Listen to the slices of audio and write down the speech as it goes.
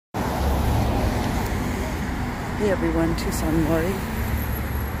Hey everyone, Tucson Lori.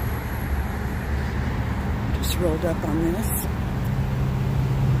 Just rolled up on this.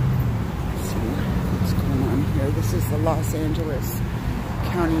 Let's see what's going on here. This is the Los Angeles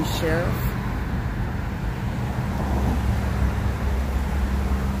County Sheriff.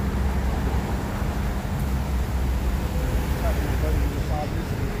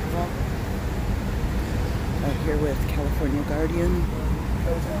 Out here with California Guardian,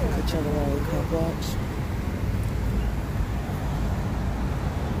 Coachella Copwatch.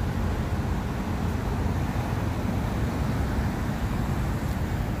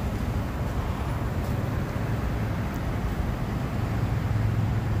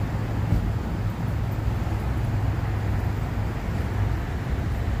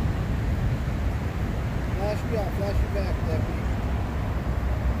 Flash you back, Deputy.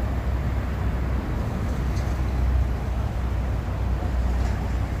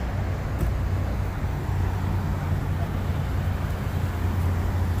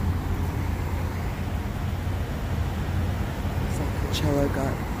 So Coachella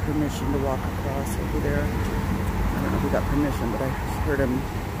got permission to walk across over there. I don't know if he got permission, but I heard him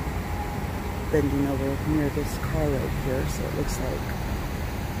bending over near this car right here, so it looks like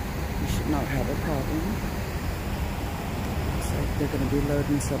he should not have a problem. Looks like they're going to be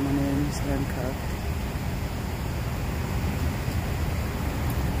loading someone in. He's handcuffed.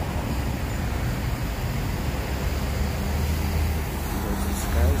 There's these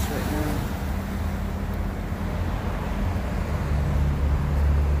guys right now.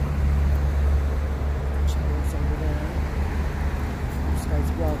 Checkers over there. This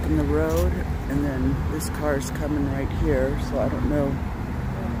guy's blocking the road, and then this car's coming right here, so I don't know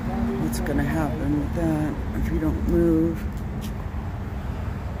what's going to happen with that. If you don't move,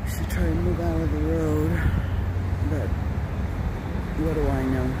 you should try and move out of the road, but what do I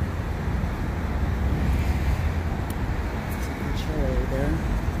know? There's a Coachella over there.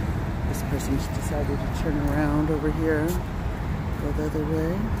 This person's decided to turn around over here, go the other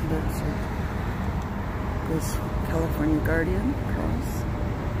way. That's it. Goes California Guardian across.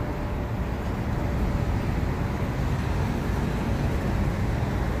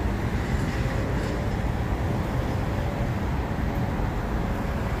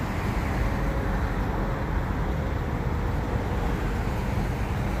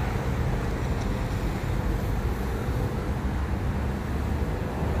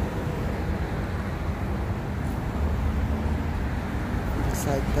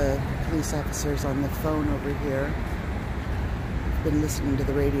 Like the police officers on the phone over here. We've been listening to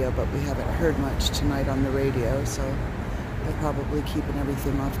the radio, but we haven't heard much tonight on the radio, so they're probably keeping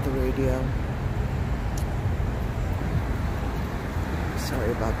everything off the radio.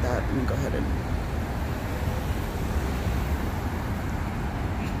 Sorry about that. Let me go ahead and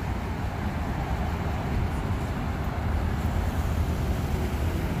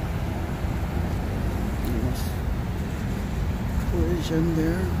collision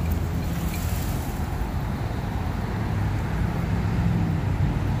there.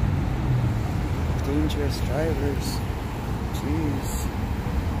 Dangerous drivers. Jeez.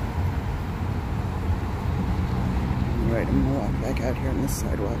 Alright, I'm gonna walk back out here on this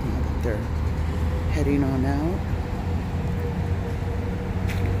sidewalk now that they're heading on out.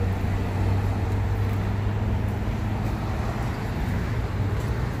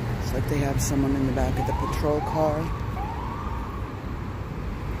 Looks like they have someone in the back of the patrol car.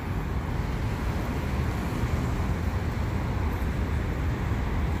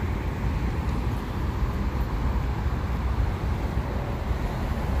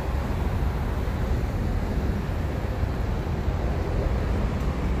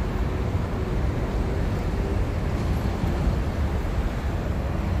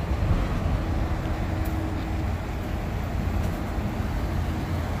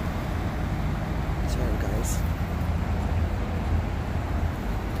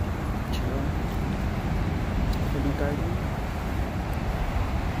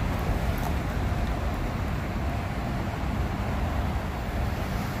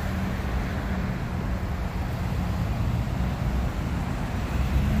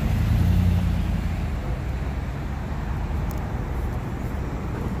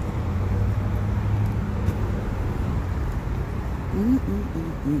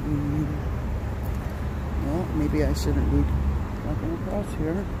 Well, maybe I shouldn't be walking across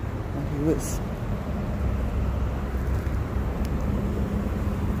here. Thought he was.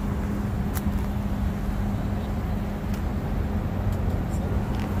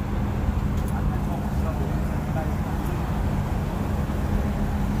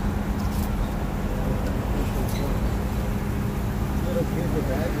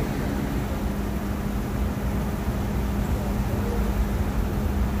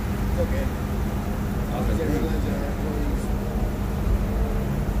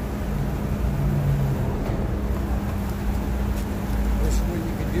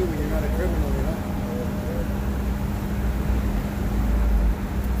 do when you're not a criminal, you know?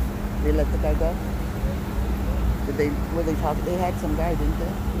 They let the guy go? Were they talking? They had some guy, didn't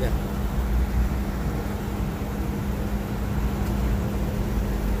they? Yeah.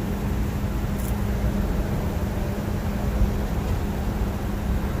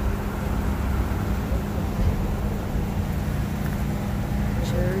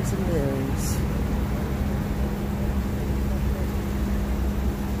 Cherries and berries.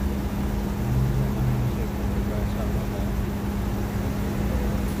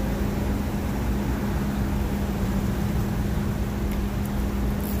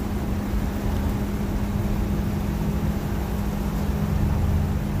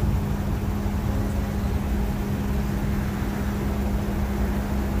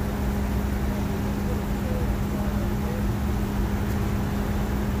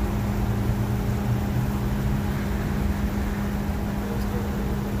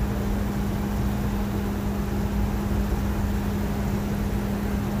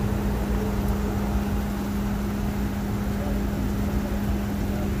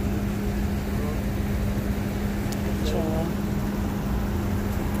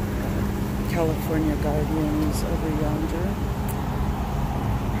 California Guardians over yonder.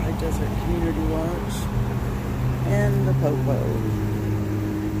 High Desert Community Watch. And the Popo.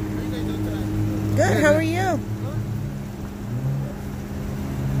 Good, how are you?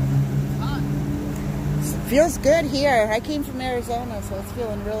 Feels good here. I came from Arizona, so it's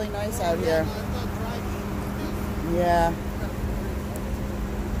feeling really nice out here. Yeah.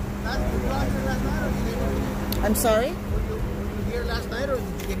 I'm sorry? Were you here last night or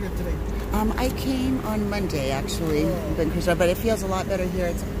did you get here today? I came on Monday, actually, but it feels a lot better here.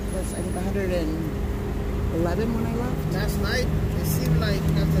 It was, I think, 111 when I left. Last night, it seemed like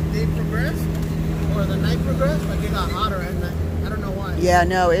as the day progressed, or the night progressed, like it got hotter at night. I don't know why. Yeah,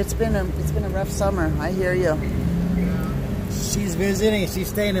 no, it's been a rough summer. I hear you. She's visiting. She's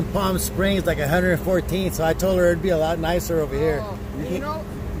staying in Palm Springs, like 114. So I told her it'd be a lot nicer over here. You know,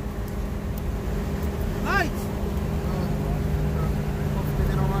 lights. Hopefully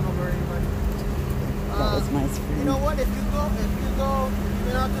they don't run over anybody. That was nice for you. You know what? If you go, you've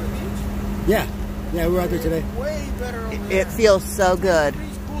been out to the beach. Yeah, we were out there today. Way better over there. It feels so good.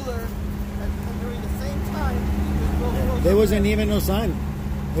 It's cooler, and during the same time, you just go There wasn't even no sun.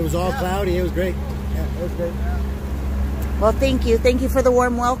 It was all cloudy. It was great. Yeah, it was great. Well, thank you. Thank you for the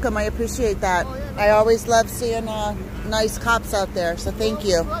warm welcome. I appreciate that. Oh, yeah, I always love seeing nice cops out there, so thank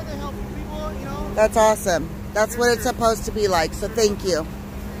you. Try to help people, you know. That's awesome. That's what it's supposed to be like, so thank you.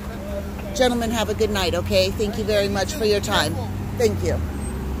 Gentlemen, have a good night, okay? Thank you very much for your time. Thank you.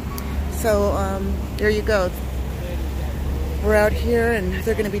 So, there you go. We're out here, and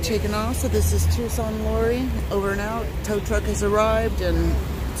they're going to be taking off. So this is Tucson Lori, over and out. Tow truck has arrived, and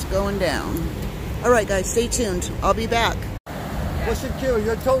it's going down. All right, guys, stay tuned. I'll be back. What's your kill?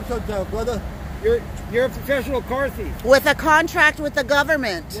 You're a tow truck driver, brother. You're a professional car thief. With a contract with the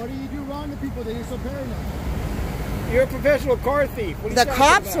government. What do you do wrong to people that you're so paranoid? You're a professional car thief. What are you The talking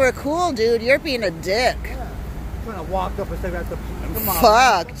cops about? were cool, dude. You're being a dick. Yeah. I'm gonna walk up and say that. Come on.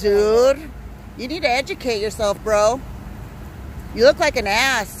 Fuck, dude. You need to educate yourself, bro. You look like an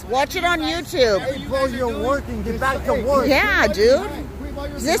ass. Watch it on YouTube. Hey, bro, you're working. Get back to work. Yeah, dude.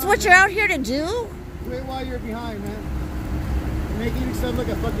 Is this what you're out here to do? Wait while you're behind, man. You're making yourself look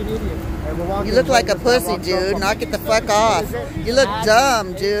a fucking idiot. Hey, You look like a pussy, dude. Knock it the fuck off. You look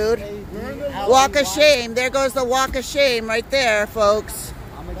dumb, dude. Walk of shame. There goes the walk of shame right there, folks.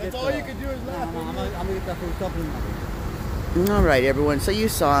 That's all you can do is laugh. I'm gonna get that for a supplement. All right, everyone. So you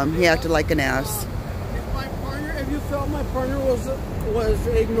saw him. He acted like an ass. If you felt my partner was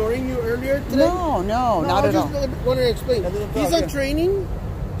ignoring you earlier today? No, not at all. I just want to explain. He's on training,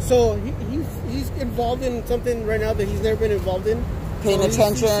 so he's involved in something right now that he's never been involved in. Paying So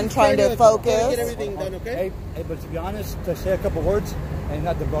attention, he's trying to get focus. everything done, okay? Hey, but to be honest, to say a couple words, ain't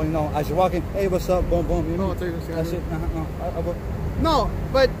nothing, bro. You know, as you're walking, hey, what's up? Boom, boom. You know, that's it. No,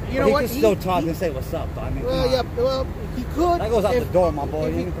 but you know what? He can still talk and say what's up, though. I mean, Well, yeah, well, he could. that goes out the door, my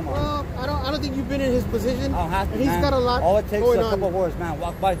boy. Come on. Well, I don't think you've been in his position. I don't have to, and he's man. got a lot All it takes going is a couple on. words, man.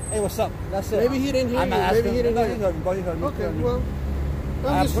 Walk by, hey, what's up? That's it. Maybe he didn't hear I'm you. not Maybe asking. he didn't No, hear he heard me, bro. He heard me. Okay, He heard me. well,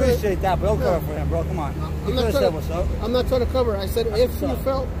 I I'm just appreciate that, but don't Yeah. cover for him, bro. Come on. You I'm could not have said what's up. I'm not trying to cover. I said if you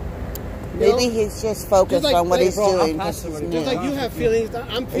felt. Maybe he's just focused Just like- on what like, he's bro, I'm doing. past Because it he's already. Just new. like you have feelings,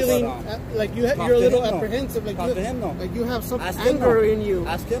 I'm feeling like you're a Talk little to him, though. apprehensive. Like Talk to him, though. Like you have some Ask him, anger though. in you.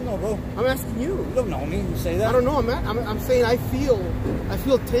 Ask him, though, bro. I'm asking you. You don't know me. You say that. I don't know. I'm saying I feel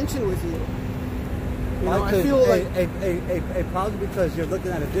tension with you. You know, I feel like probably because you're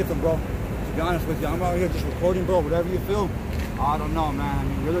looking at it different, bro. To be honest with you, I'm out here just recording, bro. Whatever you feel, I don't know, man. I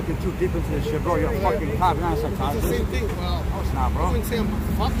mean, you're looking too deep into this shit, bro. You're a fucking cop, not a psychologist. It's the same thing. Well, no, it's not, bro. I wouldn't say I'm a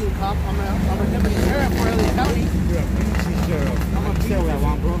fucking cop. I'm a deputy sheriff for LA County. You're a PNC sheriff. I'm gonna say what I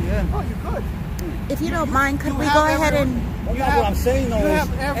want, bro. Yeah. Oh, you could. If you don't mind, could we go ahead and... Well, no, what I'm saying though is,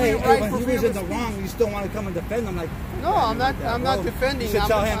 hey, when he was in the wrong, you still want to come and defend him, like. No, I'm not defending. You should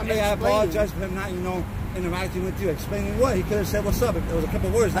tell him, hey, I apologize for him not, you know, interacting with you, explaining what he could have said. What's up? It was a couple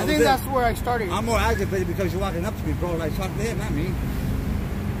words. I think that's where I started. I'm more aggravated because you're walking up to me, bro. Like, talk to him, not me.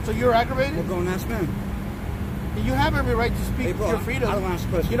 So you're aggravated? We're going to ask him. You have every right to speak your freedom. I don't want to ask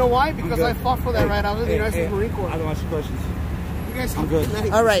questions. You know why? Because I fought for that right. I was in the United States Marine Corps. I don't ask questions. You guys, I'm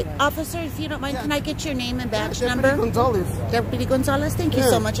good. All right. Officer, if you don't mind, can I get your name and badge number? Deputy Gonzalez. Deputy Gonzalez, thank you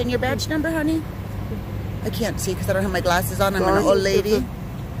so much. And your badge number, honey? I can't see because I don't have my glasses on. I'm an old lady.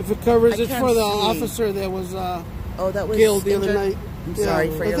 If it covers, it's for the officer that was killed the other night. I'm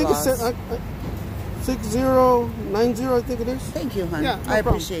sorry for your loss. I think it's 6090, I think it is. Thank you, hon. Yeah, I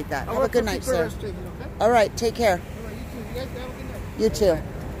appreciate that. Have a good night, sir. Okay? All right, take care. You guys have a good night. You too.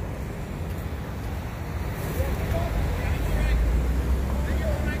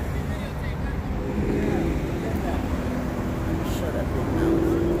 Shut up, big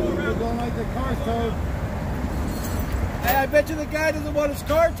mouth. You don't like the car towed. Hey, I bet you the guy doesn't want his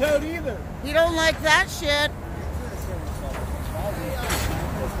car towed either. You don't like that shit.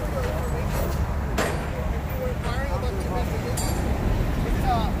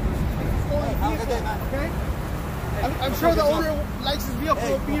 Okay? I'm sure the owner likes his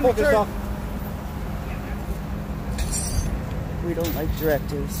vehicle being returned. We don't like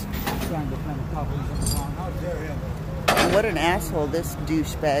directives. Trying to defend the cop when he's in the wrong. How dare him? And what an asshole this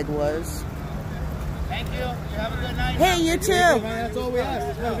douchebag was. Thank you. You have a good night. Hey, you too. That's all we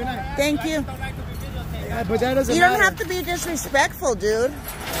ask. Have a good night. Thank you. Yeah, but that doesn't You don't have to be disrespectful, dude.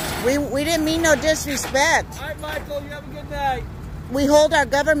 We didn't mean no disrespect. All right, Michael. You have a good night. We hold our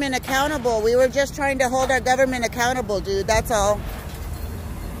government accountable. We were just trying to hold our government accountable, dude. That's all.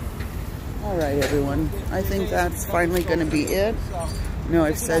 All right, everyone. I think that's finally going to be it. No,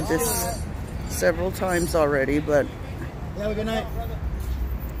 I've said this several times already, but Have a good night.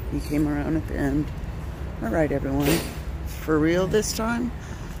 he came around at the end. All right, everyone. For real this time,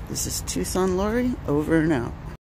 this is Tucson Lori, over and out.